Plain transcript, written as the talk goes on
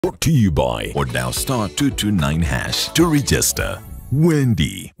Brought to you by or dial *229# to register.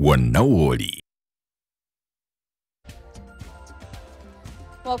 Wendy Wanawoli.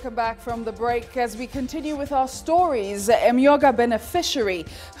 Welcome back from the break as we continue with our stories. Emyooga Beneficiary,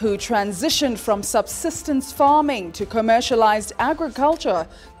 who transitioned from subsistence farming to commercialized agriculture,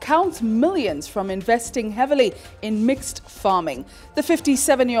 counts millions from investing heavily in mixed farming. The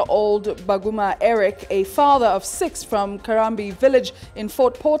 57-year-old Baguma Eric, a father of 6 from Karambi village in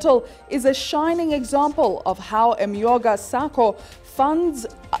Fort Portal, is a shining example of how Emyooga Sacco funds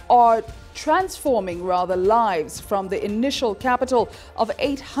are transforming lives from the initial capital of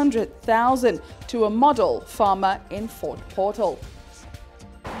 800,000 to a model farmer in Fort Portal.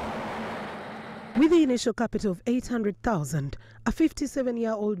 With the initial capital of 800,000, a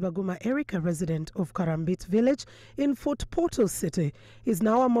 57-year-old Baguma Eric, a resident of Karambit village in Fort Portal City, is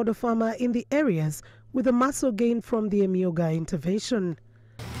now a model farmer in the areas with a muscle gained from the Emyooga intervention.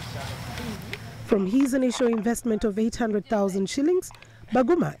 From his initial investment of 800,000 shillings,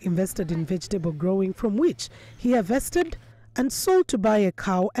 Baguma invested in vegetable growing, from which he harvested and sold to buy a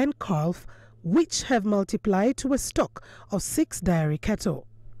cow and calf, which have multiplied to a stock of 6 dairy cattle.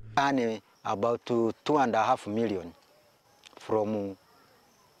 Earning about 2.5 million from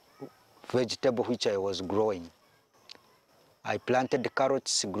vegetable which I was growing. I planted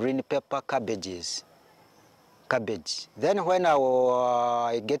carrots, green pepper, cabbage. Then when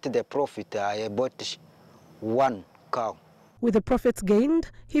I get the profit, I bought 1 cow. With the profits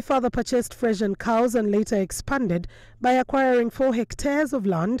gained, he further purchased freshened cows and later expanded by acquiring 4 hectares of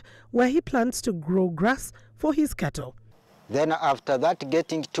land where he plans to grow grass for his cattle. Then after that,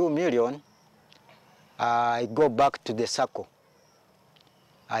 getting 2 million, I go back to the Sacco.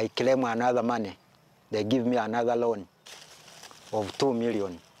 I claim another money. They give me another loan of 2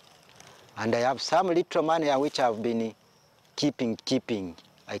 million. And I have some little money which I've been keeping.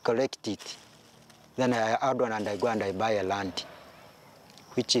 I collect it. Then I add on and I go and I buy a land,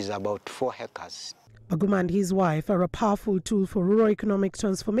 which is about 4 acres. Baguma and his wife are a powerful tool for rural economic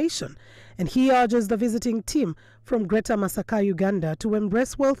transformation, and he urges the visiting team from Greater Masaka, Uganda, to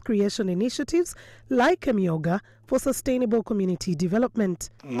embrace wealth creation initiatives like Emyooga for sustainable community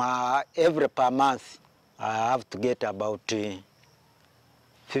development. Every per month, I have to get about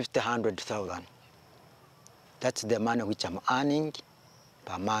 100,000. That's the money which I'm earning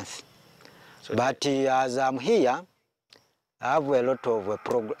per month. So but as I'm here, I have a lot of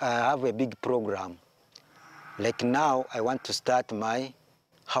I have a big program. Like now, I want to start my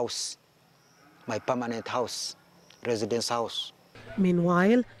house, my permanent house, residence house.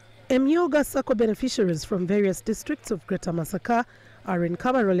 Meanwhile, Emyooga Sacco beneficiaries from various districts of Greater Masaka are in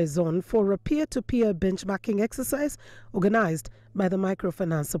Kabarole zone for a peer-to-peer benchmarking exercise organized by the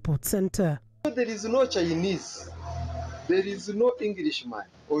Microfinance Support Center. There is no Chinese. There is no Englishman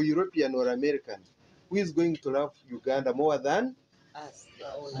or European or American who is going to love Uganda more than us.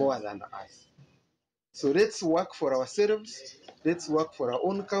 So let's work for ourselves. Let's work for our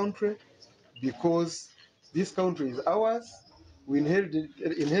own country, because this country is ours. We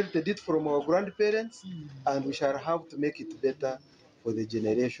inherited it from our grandparents, and we shall have to make it better for the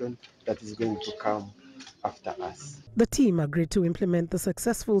generation that is going to come after us. The team agreed to implement the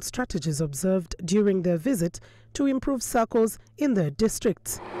successful strategies observed during their visit to improve SACCOs in their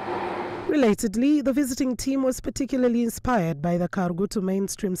districts. Relatedly, the visiting team was particularly inspired by the Karugutu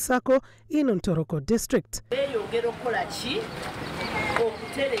Mainstream SACCO in Ontoroko district.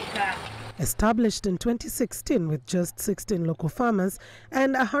 Established in 2016 with just 16 local farmers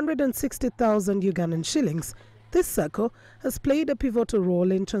and 160,000 Ugandan shillings, this SACCO has played a pivotal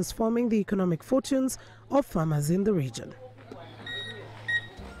role in transforming the economic fortunes of farmers in the region.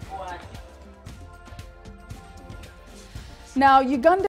 Now, Uganda